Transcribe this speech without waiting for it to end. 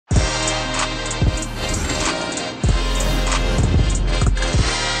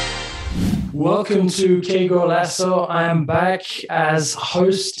Welcome to Qué Golazo. I am back as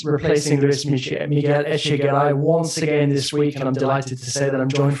host, replacing Luis Miguel Echegaray once again this week, and I'm delighted to say that I'm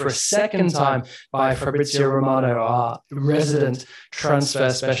joined for a second time by Fabrizio Romano, our resident transfer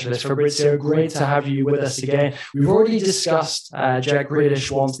specialist. Fabrizio, great to have you with us again. We've already discussed Jack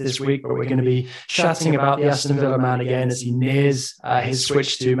Grealish once this week, but we're going to be chatting about the Aston Villa man again as he nears his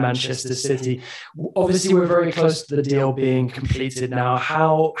switch to Manchester City. Obviously, we're very close to the deal being completed now.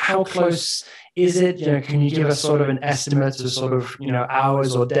 How close is it? Can you give us sort of an estimate of sort of,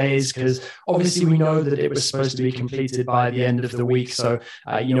 hours or days? Because obviously we know that it was supposed to be completed by the end of the week. So,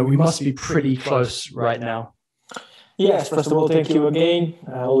 we must be pretty close right now. Yes, first of all, thank you again.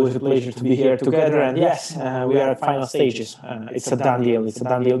 Always a pleasure to be here together. And yes, we are at final stages. It's a done deal. It's a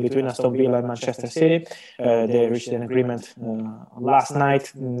done deal between Aston Villa and Manchester City. They reached an agreement last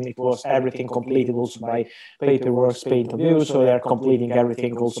night. It was everything completed also by paperwork, pay interview. So they are completing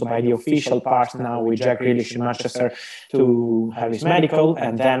everything also by the official part now with Jack Grealish in Manchester to have his medical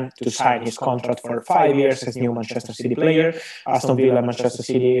and then to sign his contract for 5 years as new Manchester City player. Aston Villa and Manchester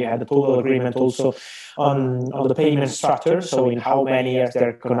City had a total agreement also on the payment structure. So in how many years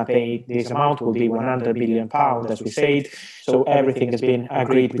they're going to pay this amount will be £100 billion, as we said. So everything has been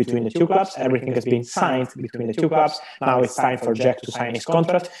agreed between the two clubs. Everything has been signed between the two clubs. Now it's time for Jack to sign his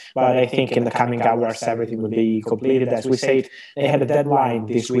contract. But I think in the coming hours, everything will be completed. As we said, they had a deadline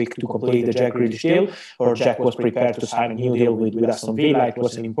this week to complete the Jack Grealish deal, or Jack was prepared to sign a new deal with Aston Villa. It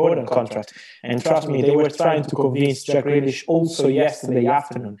was an important contract. And trust me, they were trying to convince Jack Grealish also yesterday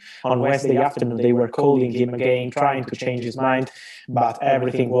afternoon. On Wednesday afternoon, they were calling him again, trying to change his mind. But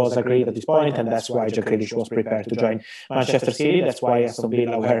everything was agreed at this point, and that's why Jack Grealish was prepared to join Manchester City. That's why Aston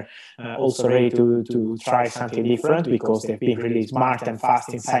Villa were also ready to try something different, because they've been really smart and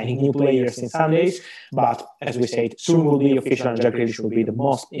fast in signing new players in Sundays. But as we said, soon will be official, and Jack Grealish will be the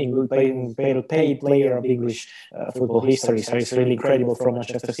most paid player of English football history. So it's really incredible from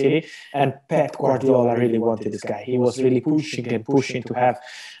Manchester City. And Pep Guardiola really wanted this guy. He was really pushing to have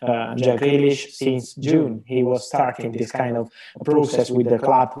Jack Grealish since June. He was starting this kind of process with the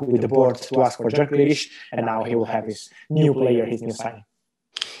club, with the board, to ask for Jack Grealish, and now he will have his new player, his new signing.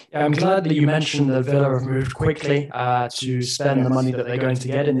 Yeah, I'm glad that you mentioned that Villa have moved quickly to spend the money that they're going to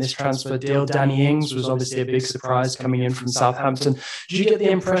get in this transfer deal. Danny Ings was obviously a big surprise coming in from Southampton. Did you get the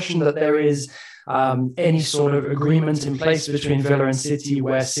impression that there is any sort of agreement in place between Villa and City,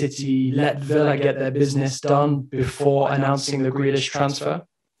 where City let Villa get their business done before announcing the Grealish transfer?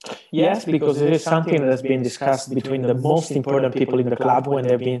 Yes, because it is something that has been discussed between the most important people in the club when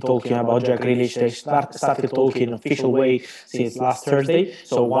they've been talking about Jack Grealish. They started talking in an official way since last Thursday,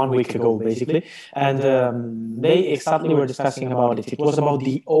 so 1 week ago, basically. And they exactly were discussing about it. It was about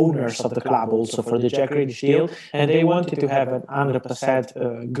the owners of the club also for the Jack Grealish deal, and they wanted to have an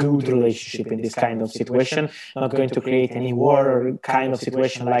 100% good relationship in this kind of situation, not going to create any war kind of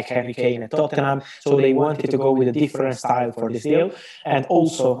situation like Harry Kane at Tottenham. So they wanted to go with a different style for this deal, and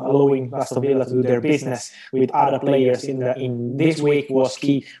also allowing Aston Villa to do their business with other players in this week was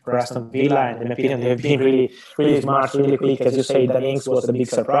key for Aston Villa. And in my opinion, they've been really smart, really quick. As you say, Danny Ings was a big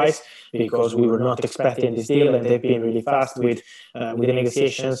surprise because we were not expecting this deal, and they've been really fast with the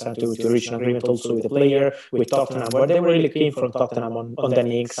negotiations and to reach an agreement also with the player, with Tottenham, where they were really keen from Tottenham on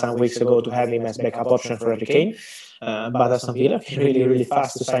Danny Ings some weeks ago to have him as backup option for Harry Kane. But Aston Villa really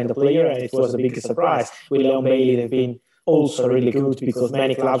fast to sign the player, and it was a big surprise. With Leon Bailey, they've been also really good because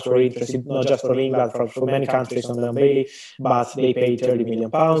many clubs were interested, not just from England, from many countries on Leon Bailey, but they paid £30 million.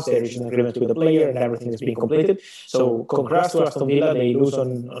 They reached an agreement with the player, and everything has been completed. So congrats to Aston Villa. They lose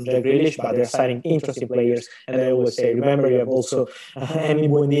on Jack Grealish, but they're signing interesting players. And I always say, remember, you have also Emi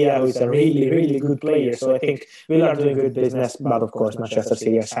Buendia, who is a really good player. So I think Villa are doing good business, but of course Manchester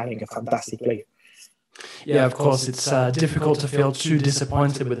City are signing a fantastic player. Yeah, of course, it's difficult to feel too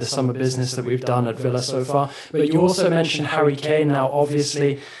disappointed with the summer business that we've done at Villa so far. But you also mentioned Harry Kane. Now,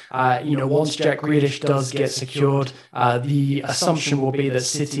 obviously, once Jack Grealish does get secured, the assumption will be that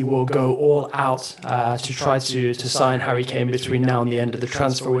City will go all out to try to sign Harry Kane between now and the end of the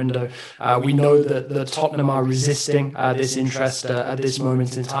transfer window. We know that the Tottenham are resisting this interest at this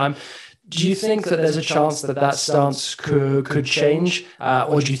moment in time. Do you think that there's a chance that stance could change?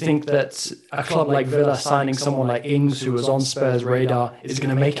 Or do you think that a club like Villa signing someone like Ings, who was on Spurs' radar, is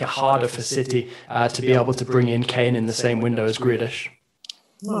going to make it harder for City to be able to bring in Kane in the same window as Grealish?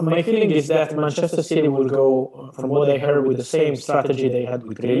 Well, my feeling is that Manchester City will go, from what I heard, with the same strategy they had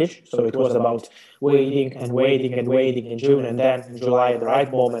with Grealish. So it was about waiting in June, and then in July, at the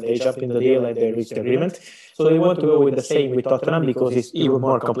right moment, they jumped in the deal and they reached agreement. So they want to go with the same with Tottenham because it's even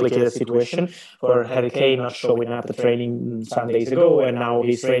more complicated situation. For Harry Kane not showing up at training some days ago, and now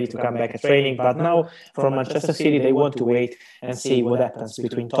he's ready to come back at training. But now from Manchester City, they want to wait and see what happens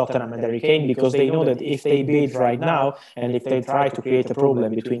between Tottenham and Harry Kane, because they know that if they bid right now and if they try to create a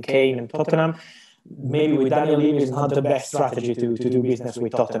problem between Kane and Tottenham, maybe with Daniel Levy is not the best strategy to do business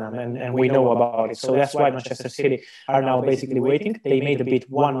with Tottenham, and we know about it. So that's why Manchester City are now basically waiting. They made a bid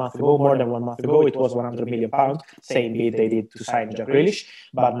 1 month ago, more than 1 month ago. It was £100 million, same bid they did to sign Jack Grealish.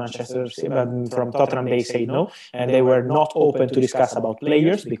 But Manchester City, from Tottenham, they say no, and they were not open to discuss about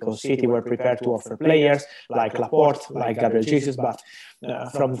players because City were prepared to offer players like Laporte, like Gabriel Jesus, but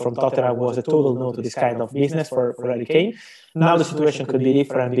from Tottenham was a total no to this kind of business for Harry Kane. Now the situation could be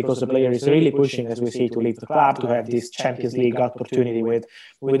different because the player is really pushing, as we see, to leave the club, to have this Champions League opportunity with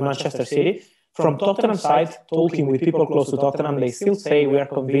Manchester City. From Tottenham side, talking with people close to Tottenham, they still say we are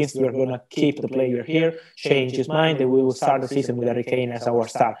convinced we are going to keep the player here, change his mind, and we will start the season with Harry Kane as our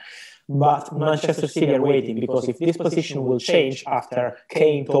star. But Manchester City are waiting, because if this position will change after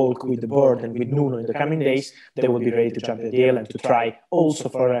Kane talk with the board and with Nuno in the coming days, they will be ready to jump the deal and to try also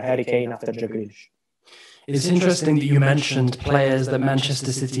for Harry Kane after Jack Grealish. It's interesting that you mentioned players that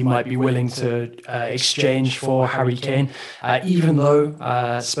Manchester City might be willing to exchange for Harry Kane, even though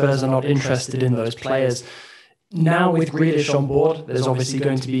Spurs are not interested in those players. Now with Grealish on board, there's obviously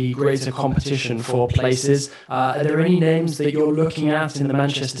going to be greater competition for places. Are there any names that you're looking at in the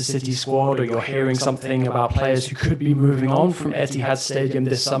Manchester City squad, or you're hearing something about players who could be moving on from Etihad Stadium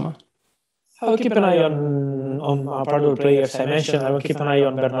this summer? I will keep an eye on part of the players I mentioned. I will keep an eye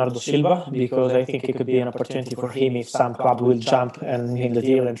on Bernardo Silva, because I think it could be an opportunity for him if some club will jump and in the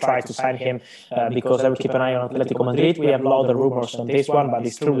deal and try to sign him. Because I will keep an eye on Atletico Madrid. We have a lot of rumors on this one, but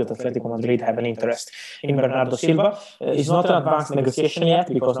it's true that Atletico Madrid have an interest in Bernardo Silva. It's not an advanced negotiation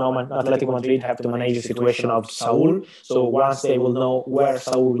yet, because now Atletico Madrid have to manage the situation of Saul. So once they will know where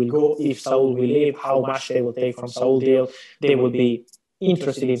Saul will go, if Saul will leave, how much they will take from Saul deal, they will be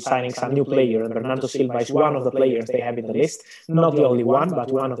interested in signing some new player, and Bernardo Silva is one of the players they have in the list. Not the only one,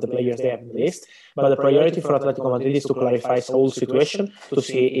 but one of the players they have in the list. But the priority for Atletico Madrid is to clarify Saul's situation, to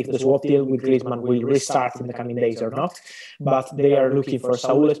see if the swap deal with Griezmann will restart in the coming days or not. But they are looking for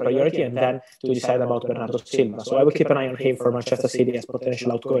Saul as priority, and then to decide about Bernardo Silva. So I will keep an eye on him for Manchester City as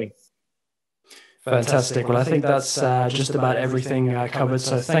potential outgoing. Fantastic. Well, I think that's just about everything covered.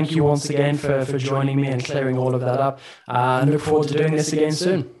 So thank you once again for joining me and clearing all of that up. I look forward to doing this again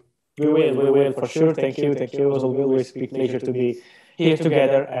soon. We will, for sure. Thank you. It was always a big pleasure to be here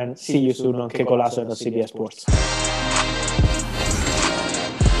together, and see you soon on Qué Golazo and on CBS Sports.